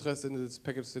was no interest in this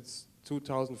package since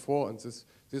 2004, and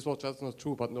this was just not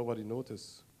true, but nobody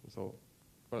noticed. So,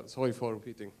 sorry for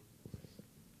repeating.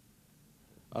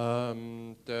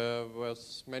 There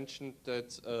was mentioned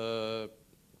that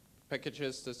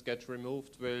packages that get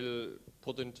removed will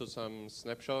put into some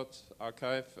snapshot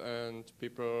archive, and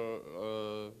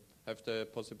people have the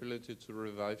possibility to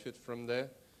revive it from there.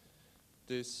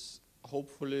 This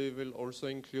hopefully will also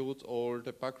include all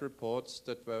the bug reports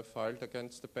that were filed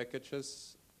against the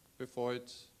packages before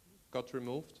it got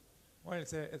removed. Well,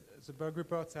 the bug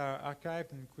reports are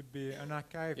archived and could be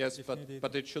unarchived. Yes, if but, needed.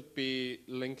 But it should be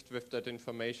linked with that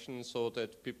information so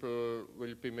that people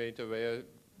will be made aware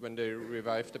when they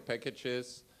revive the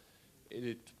packages.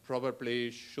 It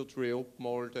probably should reopen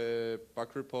all the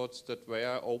bug reports that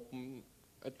were open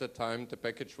at the time the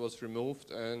package was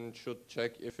removed, and should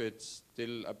check if it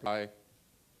still applies.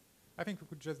 I think we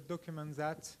could just document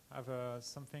that, have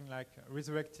something like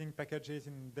resurrecting packages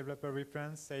in developer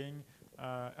reference, saying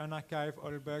unarchive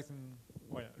all bugs, and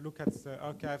well, look at the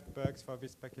archived bugs for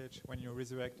this package when you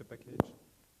resurrect a package.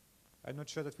 I'm not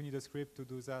sure that we need a script to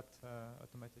do that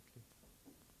automatically.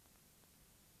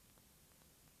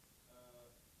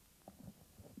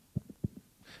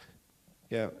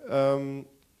 Yeah.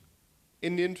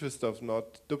 In the interest of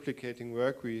not duplicating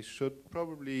work, we should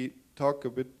probably talk a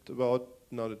bit about,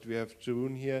 now that we have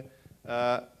Jeroen here,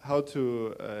 how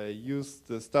to use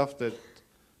the stuff that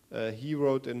he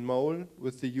wrote in Mole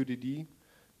with the UDD,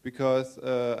 because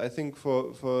I think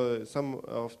for some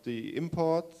of the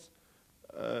imports,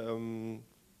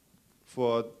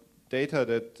 for data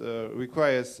that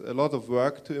requires a lot of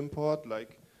work to import,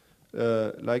 like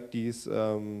these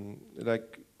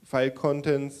like file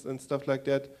contents and stuff like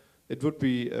that, it would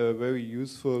be very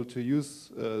useful to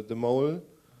use the Mole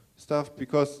stuff,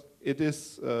 because it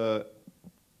is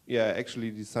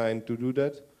actually designed to do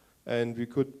that, and we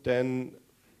could then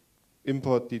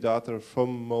import the data from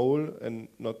Mole and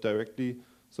not directly,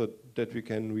 so that we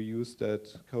can reuse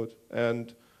that code.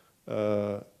 And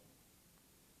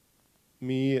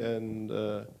me and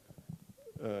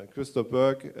Christoph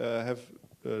Berg have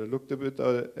looked a bit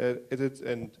at it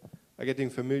and are getting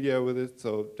familiar with it,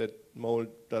 so that Mole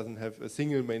doesn't have a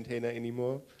single maintainer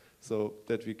anymore, so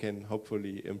that we can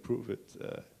hopefully improve it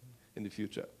in the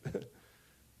future.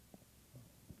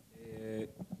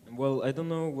 Well, I don't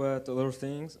know what other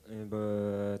things,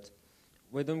 but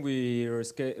why don't we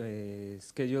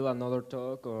schedule another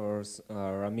talk or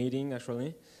a meeting,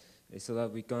 actually, so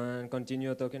that we can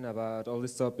continue talking about all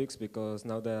these topics, because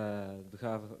now that we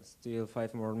have still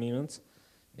 5 more minutes,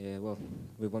 well,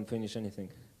 we won't finish anything.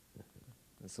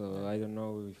 So I don't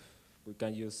know if we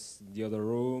can use the other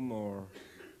room or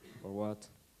what.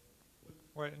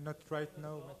 Well, not right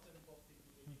now.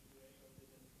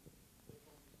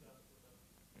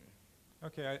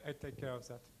 Okay, I take care of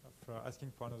that, of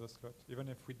asking for another slot. Even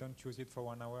if we don't use it for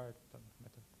 1 hour, it doesn't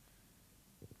matter.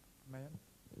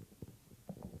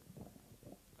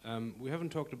 Mayan? We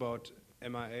haven't talked about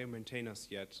MIA maintainers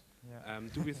yet. Yeah.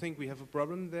 Do we think we have a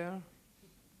problem there?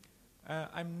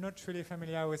 I'm not really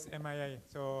familiar with MIA,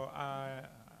 so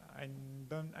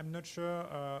I'm not sure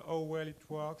how well it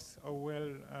works, how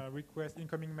well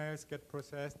incoming mails get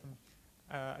processed. And,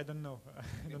 I don't know.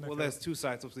 Well, there's 2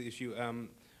 sides of the issue.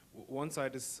 One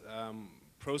side is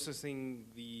processing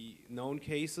the known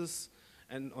cases,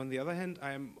 and on the other hand,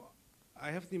 I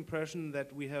have the impression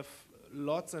that we have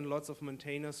lots and lots of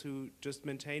maintainers who just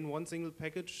maintain one single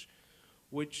package,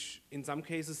 which in some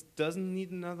cases doesn't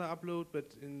need another upload,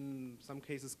 but in some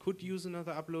cases could use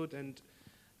another upload. And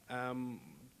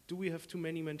do we have too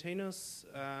many maintainers?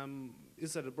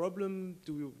 Is that a problem?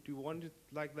 Do you want it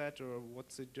like that, or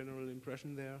what's the general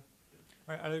impression there?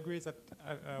 I agree that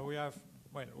we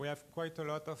have quite a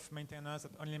lot of maintainers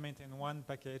that only maintain one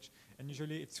package, and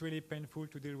usually it's really painful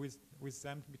to deal with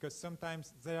them, because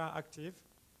sometimes they are active.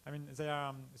 I mean, they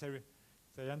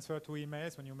answer to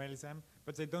emails when you mail them,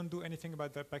 but they don't do anything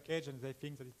about their package, and they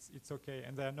think that it's okay,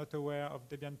 and they are not aware of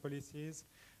Debian policies.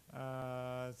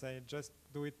 They just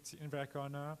do it in their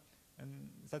corner, and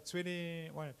that's really,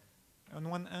 well, on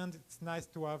one hand, it's nice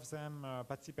to have them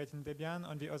participate in Debian.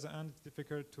 On the other hand, it's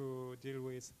difficult to deal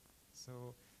with.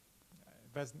 So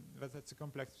that's a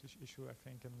complex issue, I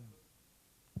think. And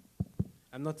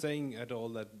I'm not saying at all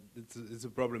that it's a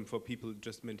problem for people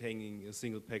just maintaining a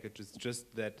single package. It's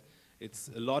just that it's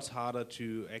a lot harder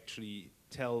to actually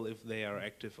tell if they are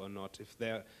active or not. If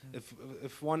they're, if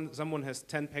someone has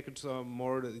 10 packages or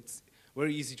more, it's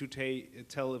very easy to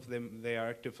tell if they are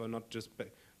active or not just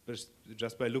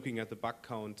by looking at the bug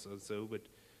counts or so. But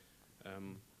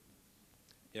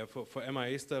yeah, for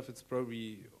MIA stuff, it's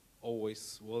probably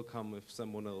always welcome if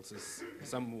someone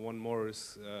more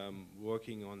is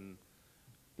working on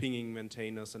pinging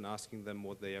maintainers and asking them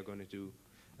what they are going to do.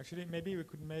 Actually, maybe we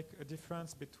could make a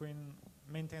difference between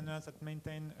maintainers that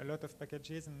maintain a lot of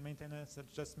packages and maintainers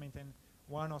that just maintain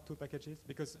 1 or 2 packages.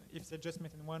 Because if they just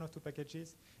maintain 1 or 2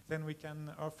 packages, then we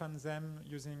can orphan them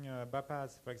using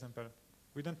Bapase, for example.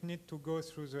 We don't need to go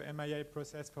through the MIA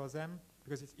process for them,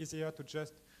 because it's easier to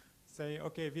just say,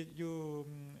 okay,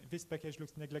 this package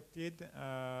looks neglected.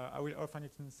 I will orphan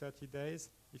it in 30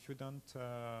 days if you don't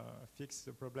fix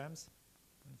the problems.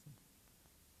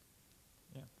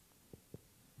 Yeah.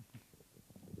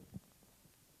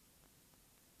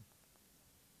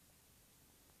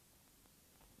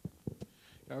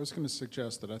 I was going to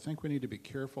suggest that I think we need to be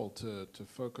careful to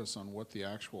focus on what the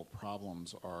actual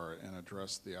problems are and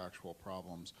address the actual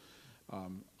problems.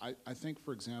 I think,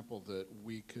 for example, that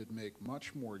we could make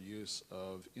much more use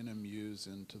of NMUs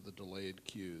into the delayed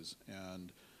queues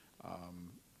and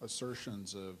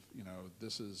assertions of, you know,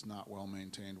 this is not well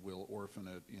maintained, we'll orphan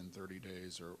it in 30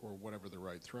 days or whatever the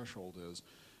right threshold is.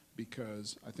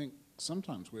 Because I think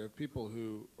sometimes we have people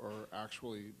who are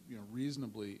actually, you know,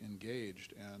 reasonably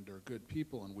engaged and are good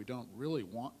people, and we don't really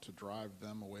want to drive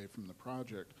them away from the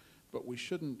project, but we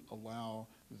shouldn't allow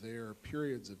their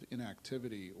periods of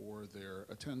inactivity or their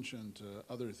attention to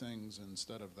other things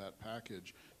instead of that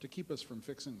package to keep us from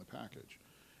fixing the package.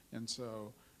 And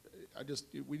so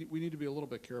we need to be a little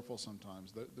bit careful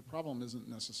sometimes. The problem isn't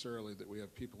necessarily that we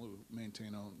have people who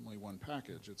maintain only 1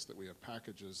 package, it's that we have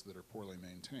packages that are poorly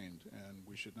maintained, and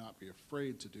we should not be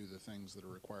afraid to do the things that are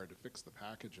required to fix the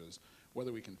packages.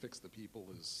 Whether we can fix the people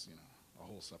is, you know, a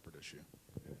whole separate issue.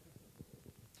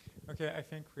 Okay, I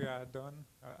think we are done,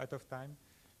 out of time.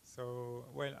 So,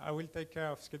 well, I will take care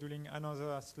of scheduling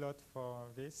another slot for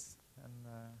this, and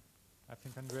I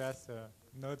think Andreas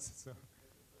nods. So.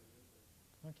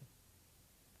 Okay.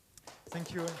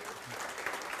 Thank you.